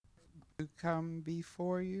come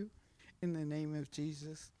before you in the name of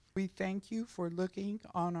Jesus. We thank you for looking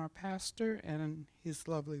on our pastor and his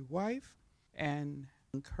lovely wife and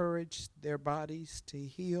encourage their bodies to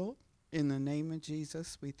heal in the name of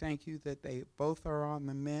Jesus. We thank you that they both are on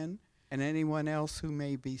the mend, and anyone else who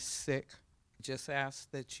may be sick, just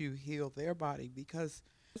ask that you heal their body because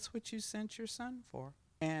that's what you sent your son for.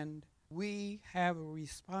 And we have a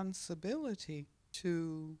responsibility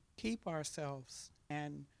to keep ourselves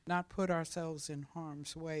and not put ourselves in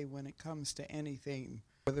harm's way when it comes to anything,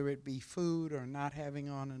 whether it be food or not having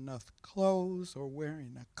on enough clothes or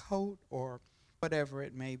wearing a coat or whatever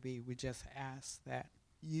it may be. We just ask that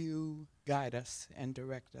you guide us and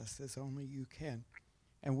direct us as only you can.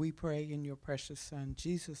 And we pray in your precious Son,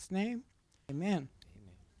 Jesus' name. Amen.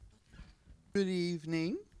 Amen. Good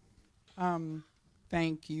evening.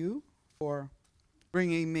 Thank you for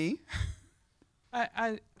bringing me.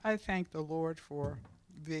 I thank the Lord for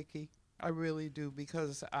Vicky. I really do,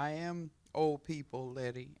 because I am old people,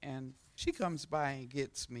 Letty, and she comes by and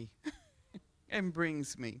gets me and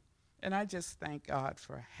brings me. And I just thank God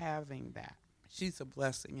for having that. She's a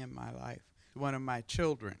blessing in my life. One of my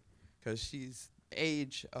children, because she's the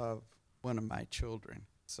age of one of my children.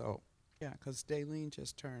 So, yeah, because Daylene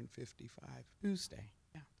just turned 55 Tuesday.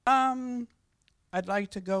 Yeah. I'd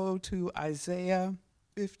like to go to Isaiah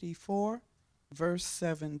 54, verse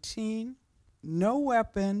 17. No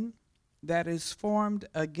weapon that is formed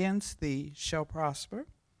against thee shall prosper,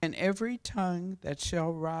 and every tongue that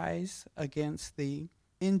shall rise against thee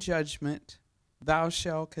in judgment thou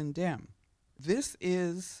shalt condemn. This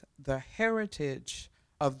is the heritage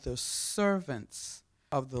of the servants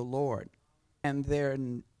of the Lord, and their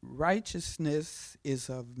righteousness is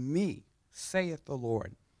of me, saith the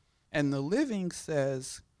Lord. And the Living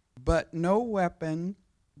says, but no weapon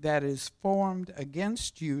that is formed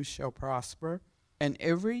against you shall prosper, and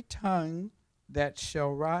every tongue that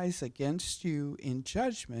shall rise against you in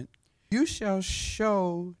judgment you shall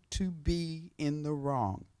show to be in the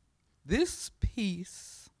wrong. This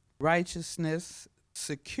peace, righteousness,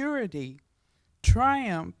 security,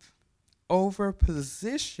 triumph over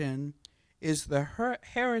position is the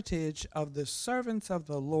heritage of the servants of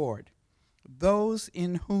the Lord, those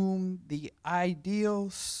in whom the ideal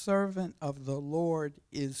servant of the Lord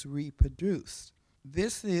is reproduced.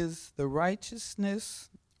 This is the righteousness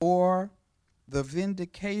or the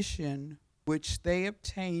vindication which they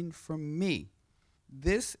obtain from me.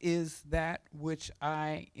 This is that which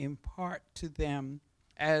I impart to them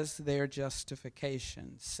as their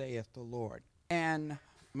justification, saith the Lord. And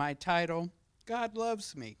my title, God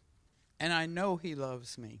loves me, and I know he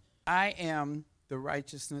loves me. I am the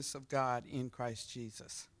righteousness of God in Christ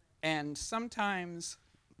Jesus. And sometimes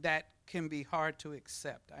that can be hard to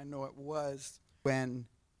accept. I know it was when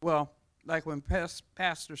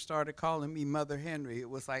Pastor started calling me Mother Henry. It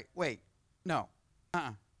was like, wait, no,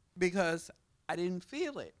 because I didn't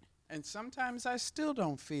feel it. And sometimes I still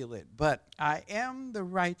don't feel it, but I am the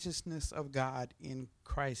righteousness of God in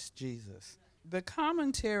Christ Jesus. The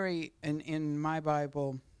commentary in my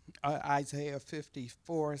Bible, Isaiah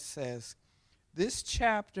 54, says, this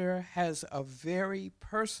chapter has a very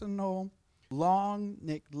personal, long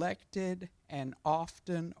neglected, and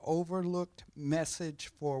often overlooked message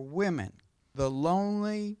for women. The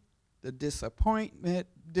lonely, the disappointed,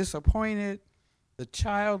 the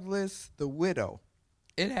childless, the widow.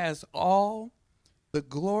 It has all the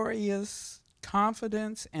glorious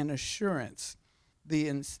confidence and assurance, the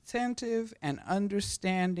incentive and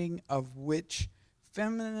understanding of which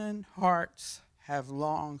feminine hearts have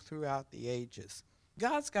longed throughout the ages.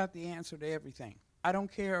 God's got the answer to everything. I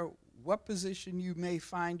don't care what position you may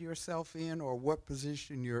find yourself in or what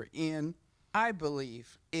position you're in. I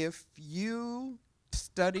believe if you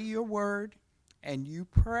study your word and you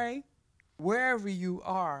pray, wherever you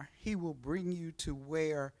are, he will bring you to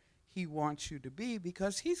where he wants you to be,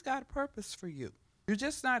 because he's got a purpose for you. You're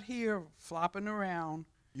just not here flopping around.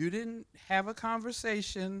 You didn't have a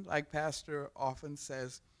conversation, like Pastor often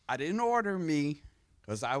says. I didn't order me,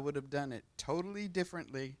 because I would have done it totally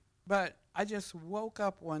differently. But I just woke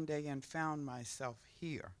up one day and found myself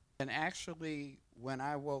here. And actually, when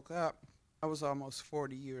I woke up, I was almost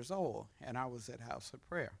 40 years old, and I was at House of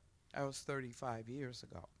Prayer. That was 35 years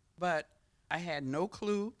ago. But I had no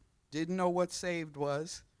clue, didn't know what saved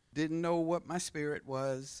was, didn't know what my spirit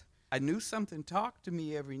was. I knew something talked to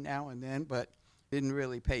me every now and then, but didn't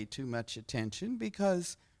really pay too much attention,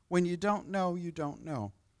 because when you don't know, you don't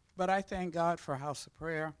know. But I thank God for House of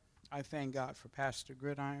Prayer. I thank God for Pastor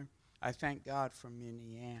Gridiron. I thank God for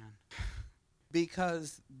Minnie Ann.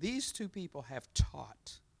 Because these two people have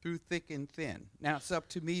taught through thick and thin. Now it's up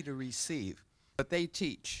to me to receive, but they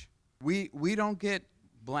teach. We don't get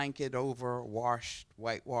blanket over, washed,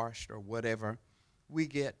 whitewashed, or whatever. We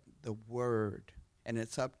get the word, and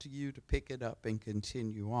it's up to you to pick it up and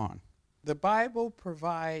continue on. The Bible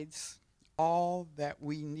provides all that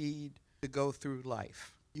we need to go through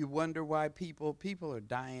life. You wonder why people are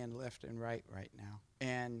dying left and right now,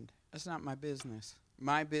 and that's not my business.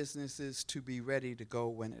 My business is to be ready to go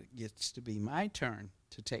when it gets to be my turn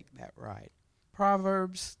to take that ride.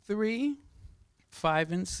 Proverbs 3,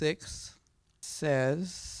 5 and 6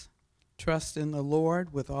 says, trust in the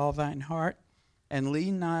Lord with all thine heart, and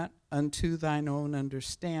lean not unto thine own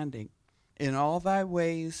understanding. In all thy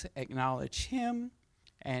ways acknowledge him,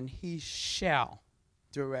 and he shall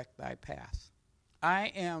direct thy path.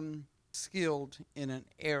 I am skilled in an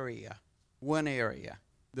area, one area.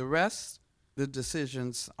 The rest, the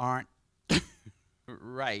decisions aren't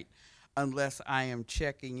right unless I am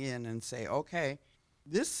checking in and say, okay,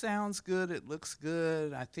 this sounds good, it looks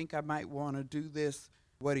good, I think I might want to do this.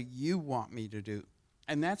 What do you want me to do?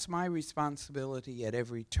 And that's my responsibility at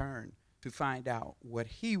every turn, to find out what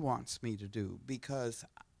he wants me to do, because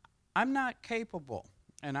I'm not capable,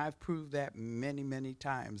 and I've proved that many, many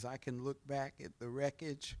times. I can look back at the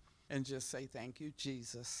wreckage and just say, thank you,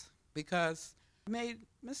 Jesus, because I made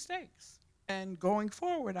mistakes. And going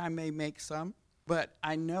forward, I may make some, but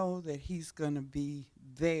I know that he's going to be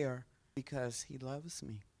there because he loves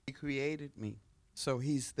me. He created me, so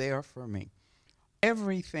he's there for me.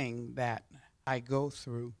 Everything that I go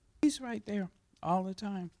through, he's right there all the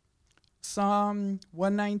time. Psalm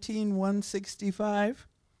 119, 165,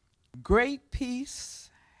 great peace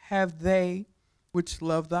have they which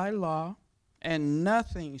love thy law, and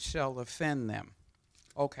nothing shall offend them.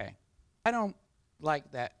 Okay, I don't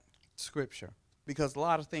like that scripture because a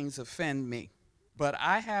lot of things offend me, but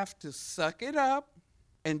I have to suck it up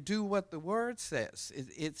and do what the word says.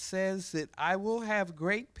 It says that I will have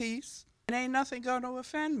great peace and ain't nothing going to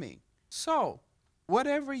offend me. So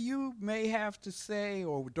whatever you may have to say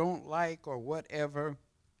or don't like or whatever,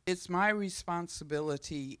 it's my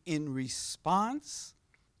responsibility in response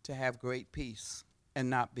to have great peace and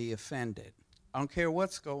not be offended. I don't care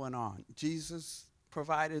what's going on. Jesus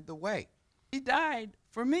provided the way. He died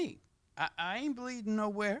for me. I ain't bleeding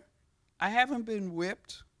nowhere. I haven't been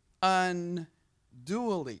whipped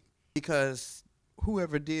unduly because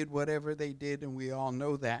whoever did whatever they did, and we all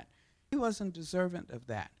know that, he wasn't deserving of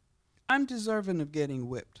that. I'm deserving of getting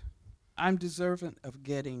whipped. I'm deserving of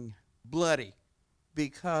getting bloody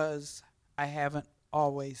because I haven't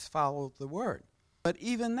always followed the word. But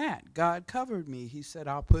even that, God covered me. He said,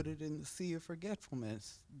 I'll put it in the sea of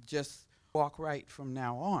forgetfulness. Just walk right from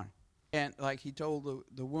now on. And like he told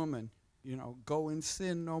the woman, go and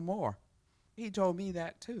sin no more. He told me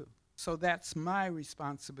that too. So that's my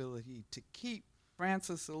responsibility to keep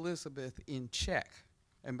Frances Elizabeth in check.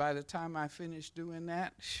 And by the time I finish doing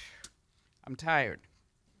that, I'm tired,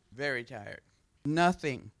 very tired.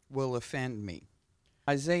 Nothing will offend me.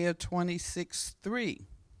 Isaiah 26:3.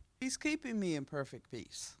 He's keeping me in perfect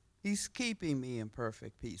peace. He's keeping me in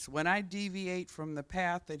perfect peace. When I deviate from the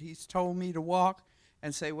path that he's told me to walk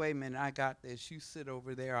and say, wait a minute, I got this, you sit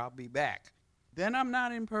over there, I'll be back, then I'm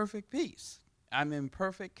not in perfect peace. I'm in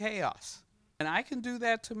perfect chaos. And I can do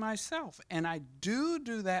that to myself. And I do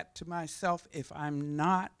that to myself if I'm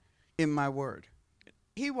not in my word.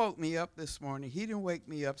 He woke me up this morning. He didn't wake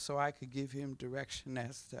me up so I could give him direction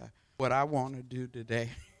as to what I want to do today.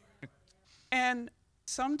 And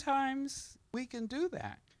sometimes we can do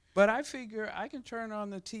that. But I figure I can turn on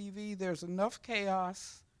the TV. There's enough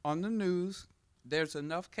chaos on the news. There's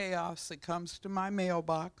enough chaos that comes to my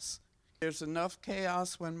mailbox. There's enough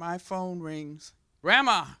chaos when my phone rings.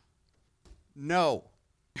 Grandma, no.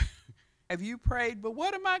 Have you prayed? But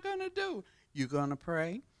what am I going to do? You going to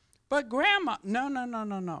pray? But Grandma,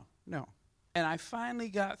 no. And I finally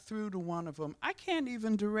got through to one of them. I can't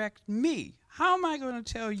even direct me. How am I going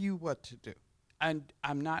to tell you what to do?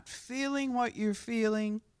 I'm not feeling what you're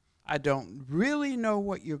feeling. I don't really know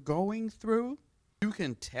what you're going through. You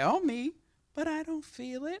can tell me, but I don't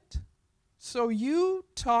feel it. So you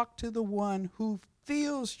talk to the one who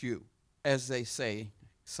feels you, as they say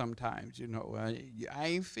sometimes, I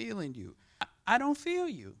ain't feeling you. I don't feel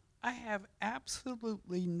you. I have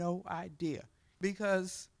absolutely no idea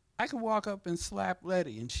because I could walk up and slap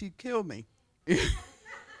Letty and she'd kill me.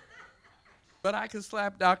 But I could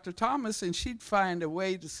slap Dr. Thomas and she'd find a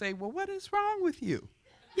way to say, well, what is wrong with you?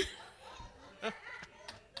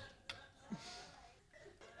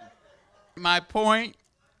 My point,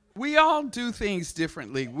 we all do things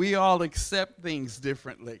differently. We all accept things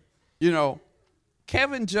differently.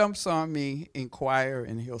 Kevin jumps on me in choir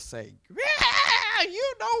and he'll say, yeah,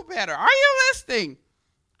 you know better. Are you listening?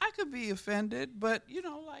 I could be offended, but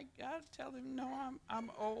like I tell him, no,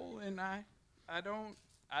 I'm old and I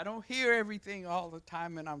don't hear everything all the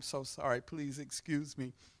time, and I'm so sorry. Please excuse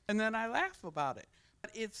me. And then I laugh about it.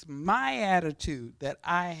 But it's my attitude that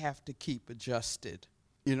I have to keep adjusted.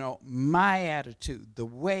 My attitude, the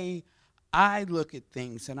way I look at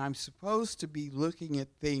things, and I'm supposed to be looking at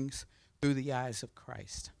things through the eyes of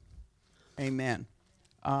Christ. Amen.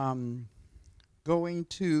 Going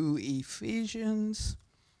to Ephesians,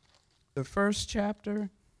 the first chapter,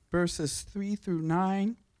 verses 3 through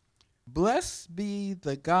 9. Blessed be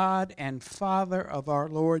the God and Father of our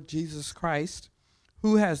Lord Jesus Christ,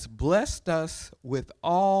 who has blessed us with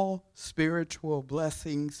all spiritual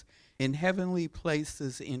blessings in heavenly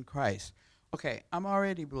places in Christ. Okay, I'm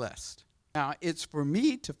already blessed. Now, it's for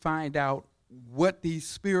me to find out what these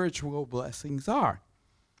spiritual blessings are.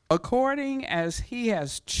 According as he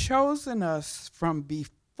has chosen us from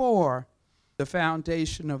before the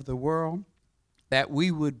foundation of the world, that we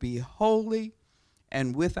would be holy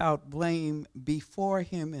and without blame before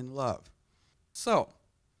him in love. So,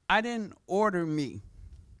 I didn't order me.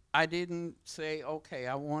 I didn't say, okay,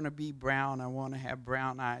 I want to be brown, I want to have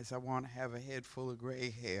brown eyes, I want to have a head full of gray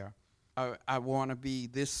hair, I want to be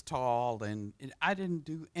this tall, and I didn't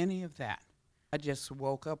do any of that. I just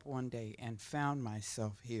woke up one day and found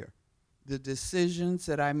myself here. The decisions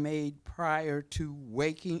that I made prior to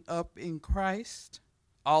waking up in Christ,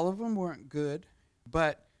 all of them weren't good,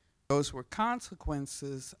 but those were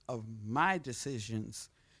consequences of my decisions,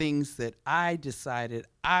 things that I decided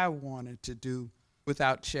I wanted to do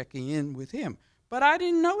without checking in with him. But I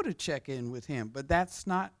didn't know to check in with him, but that's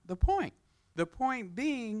not the point. The point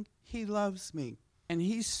being, he loves me, and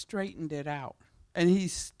he's straightened it out, and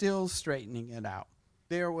he's still straightening it out.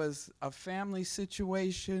 There was a family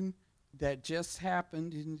situation that just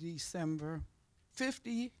happened in December,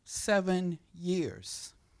 57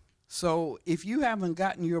 years. So if you haven't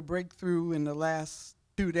gotten your breakthrough in the last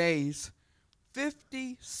 2 days,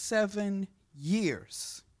 57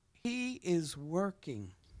 years. He is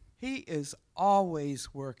working. He is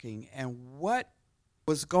always working. And what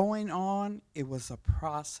was going on, it was a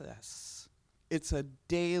process. It's a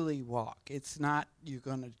daily walk. It's not you're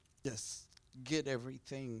going to just get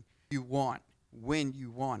everything you want when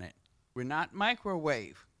you want it. We're not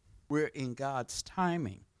microwave. We're in God's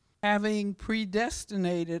timing. Having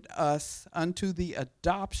predestinated us unto the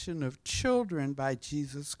adoption of children by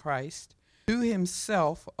Jesus Christ to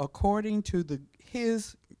himself according to the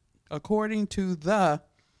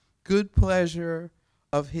good pleasure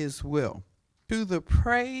of his will, to the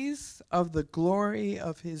praise of the glory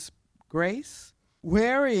of his grace,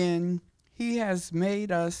 wherein he has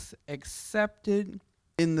made us accepted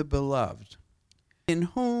in the beloved, in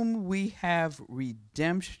whom we have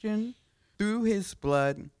redemption through his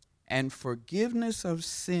blood and forgiveness of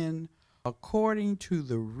sin according to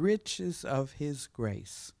the riches of his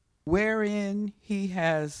grace, wherein he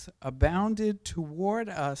has abounded toward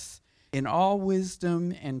us in all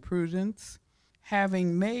wisdom and prudence,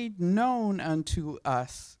 having made known unto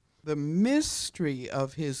us the mystery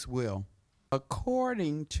of his will,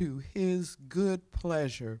 according to his good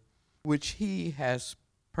pleasure, which he has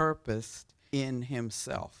purposed in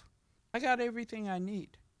himself. I got everything I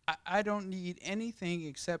need. I don't need anything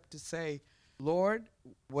except to say, Lord,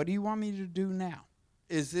 what do you want me to do now?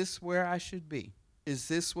 Is this where I should be? Is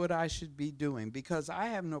this what I should be doing? Because I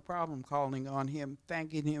have no problem calling on him,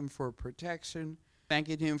 thanking him for protection,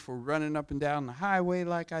 thanking him for running up and down the highway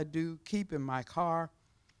like I do, keeping my car.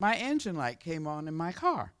 My engine light came on in my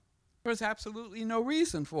car. There was absolutely no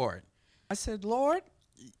reason for it. I said, Lord,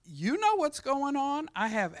 you know what's going on. I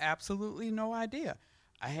have absolutely no idea.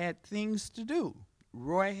 I had things to do.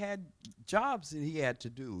 Roy had jobs that he had to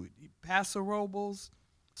do. Paso Robles,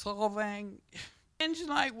 Solvang. Engine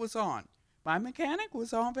light was on. My mechanic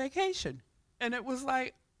was on vacation. And it was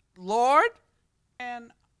like, Lord.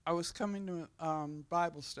 And I was coming to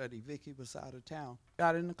Bible study. Vicki was out of town.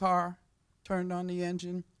 Got in the car, turned on the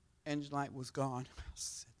engine light was gone. I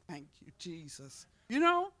said, thank you, Jesus.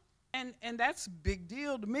 And that's a big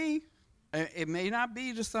deal to me. It may not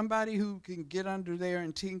be to somebody who can get under there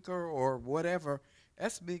and tinker or whatever.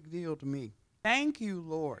 That's a big deal to me. Thank you,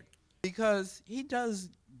 Lord, because he does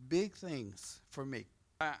big things for me.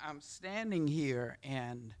 I'm standing here,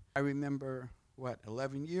 and I remember,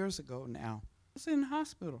 11 years ago now, I was in the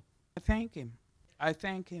hospital. I thank him. I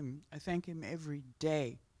thank him. I thank him every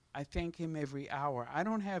day. I thank him every hour. I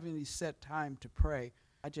don't have any set time to pray.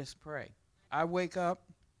 I just pray. I wake up,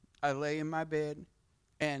 I lay in my bed,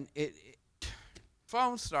 and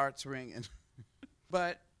phone starts ringing.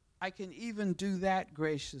 But I can even do that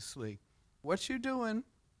graciously. What you doing?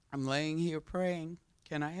 I'm laying here praying.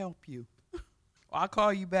 Can I help you? I'll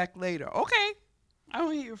call you back later. Okay. I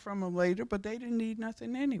don't hear from them later, but they didn't need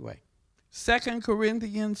nothing anyway. 2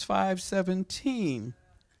 Corinthians 5:17.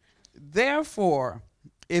 Therefore,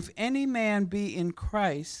 if any man be in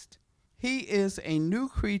Christ, he is a new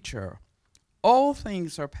creature. All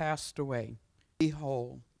things are passed away.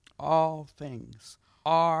 Behold, all things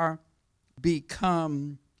are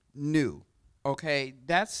become new. Okay,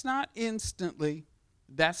 that's not instantly.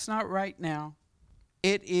 That's not right now.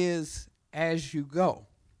 It is as you go.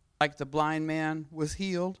 Like the blind man was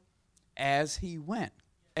healed as he went.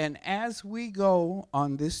 And as we go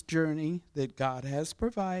on this journey that God has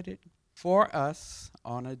provided for us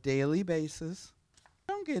on a daily basis,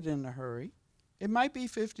 don't get in a hurry. It might be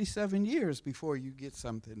 57 years before you get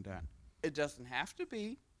something done. It doesn't have to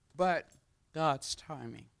be, but God's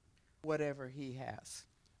timing, whatever he has,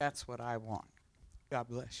 that's what I want. God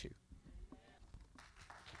bless you.